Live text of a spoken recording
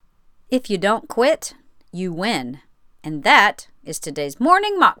If you don't quit, you win. And that is today's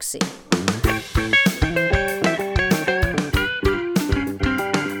Morning Moxie.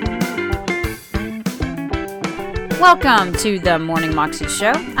 Welcome to the Morning Moxie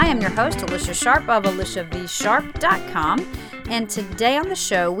Show. I am your host, Alicia Sharp of AliciaVSharp.com. And today on the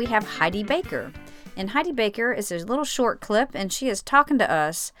show, we have Heidi Baker. And Heidi Baker is a little short clip, and she is talking to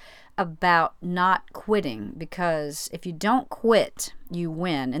us about not quitting, because if you don't quit, you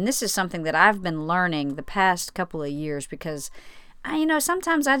win. And this is something that I've been learning the past couple of years, because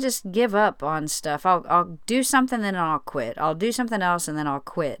sometimes I just give up on stuff. I'll do something, then I'll quit. I'll do something else, and then I'll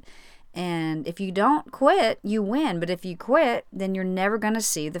quit. And if you don't quit, you win. But if you quit, then you're never going to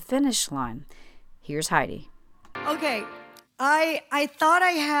see the finish line. Here's Heidi. Okay, I thought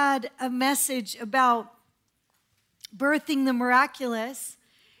I had a message about birthing the miraculous,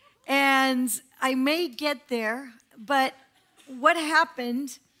 and I may get there, but what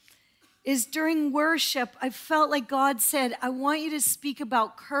happened is during worship, I felt like God said, I want you to speak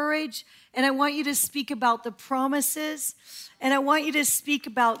about courage, and I want you to speak about the promises, and I want you to speak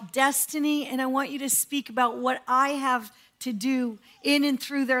about destiny, and I want you to speak about what I have to do in and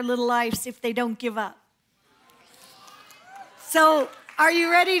through their little lives if they don't give up. So, are you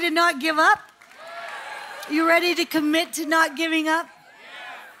ready to not give up? You ready to commit to not giving up?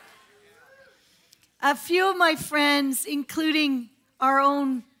 A few of my friends, including our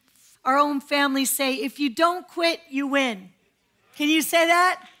own family, say, if you don't quit, you win. Can you say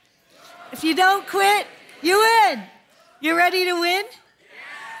that? If you don't quit, you win. You ready to win?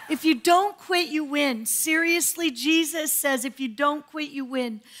 If you don't quit, you win. Seriously, Jesus says if you don't quit, you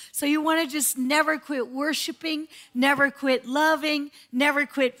win. So you want to just never quit worshiping, never quit loving, never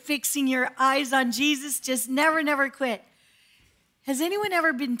quit fixing your eyes on Jesus. Just never quit. Has anyone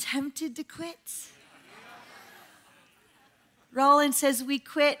ever been tempted to quit? Roland says we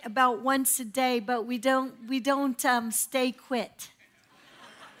quit about once a day, but we don't stay quit.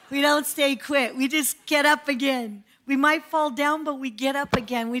 We don't stay quit. We just get up again. We might fall down, but we get up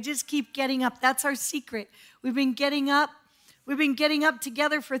again. We just keep getting up. That's our secret. We've been getting up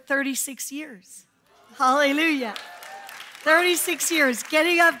together for 36 years. Hallelujah. 36 years,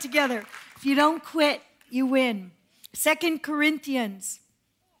 getting up together. If you don't quit, you win. 2 Corinthians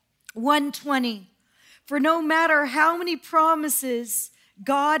 1:20. For no matter how many promises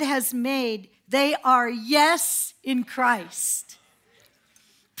God has made, they are yes in Christ.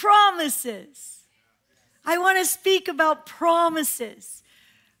 Promises. I want to speak about promises.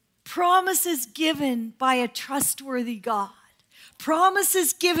 Promises given by a trustworthy God.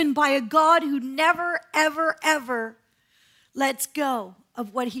 Promises given by a God who never, ever, ever lets go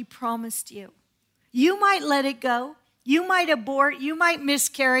of what he promised you. You might let it go. You might abort. You might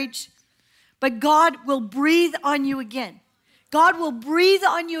miscarriage. But God will breathe on you again. God will breathe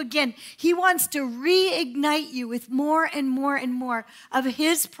on you again. He wants to reignite you with more and more and more of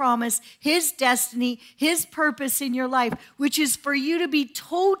his promise, his destiny, his purpose in your life, which is for you to be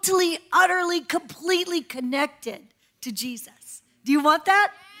totally, utterly, completely connected to Jesus. Do you want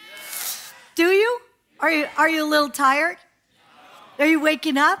that? Yes. Do you? Are you a little tired? Are you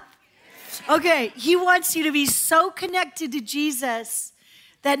waking up? Okay, he wants you to be so connected to Jesus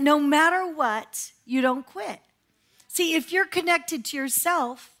that no matter what, you don't quit. See, if you're connected to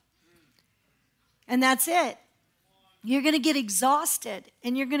yourself, and that's it, you're going to get exhausted,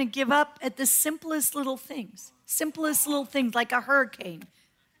 and you're going to give up at the simplest little things. Simplest little things, like a hurricane.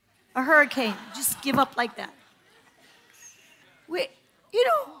 A hurricane, just give up like that.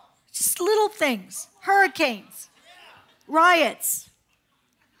 Just little things. Hurricanes, riots,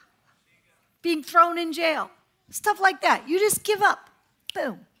 being thrown in jail, stuff like that. You just give up.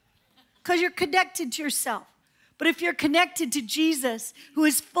 Boom. Because you're connected to yourself. But if you're connected to Jesus, who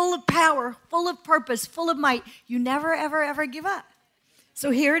is full of power, full of purpose, full of might, you never, ever, ever give up.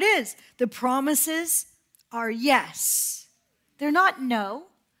 So here it is. The promises are yes. They're not no.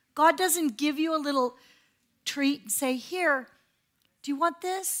 God doesn't give you a little treat and say, here, do you want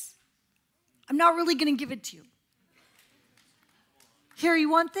this? I'm not really going to give it to you. Here, you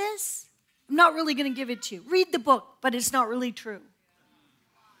want this? I'm not really going to give it to you. Read the book, but it's not really true.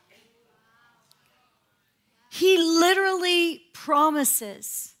 He literally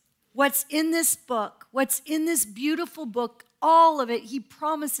promises what's in this book, what's in this beautiful book, all of it, he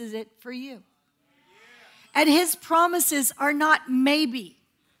promises it for you. And his promises are not maybe.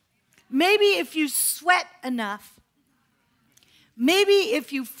 Maybe if you sweat enough, maybe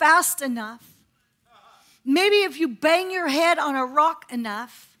if you fast enough, maybe if you bang your head on a rock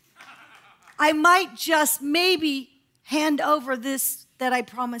enough, I might just maybe hand over this that I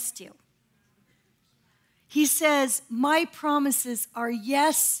promised you. He says, my promises are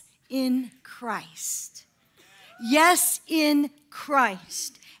yes in Christ. Yes, in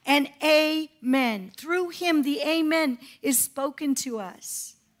Christ. And amen. Through him, the amen is spoken to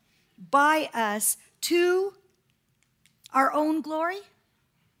us, by us, to our own glory.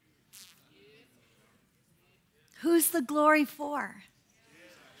 Who's the glory for?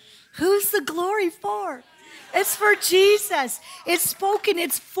 Who's the glory for? It's for Jesus. It's spoken.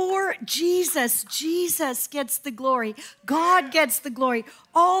 It's for Jesus. Jesus gets the glory. God gets the glory.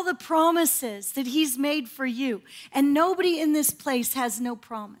 All the promises that he's made for you. And nobody in this place has no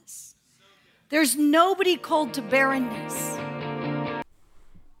promise. There's nobody called to barrenness.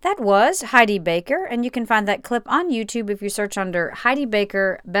 That was Heidi Baker, and you can find that clip on YouTube if you search under Heidi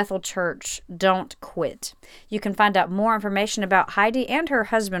Baker Bethel Church Don't Quit. You can find out more information about Heidi and her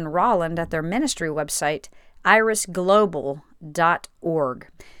husband Rolland at their ministry website, irisglobal.org.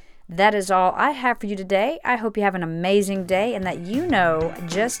 That is all I have for you today. I hope you have an amazing day and that you know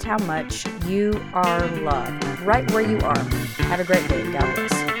just how much you are loved right where you are. Have a great day. God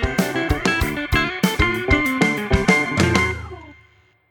bless.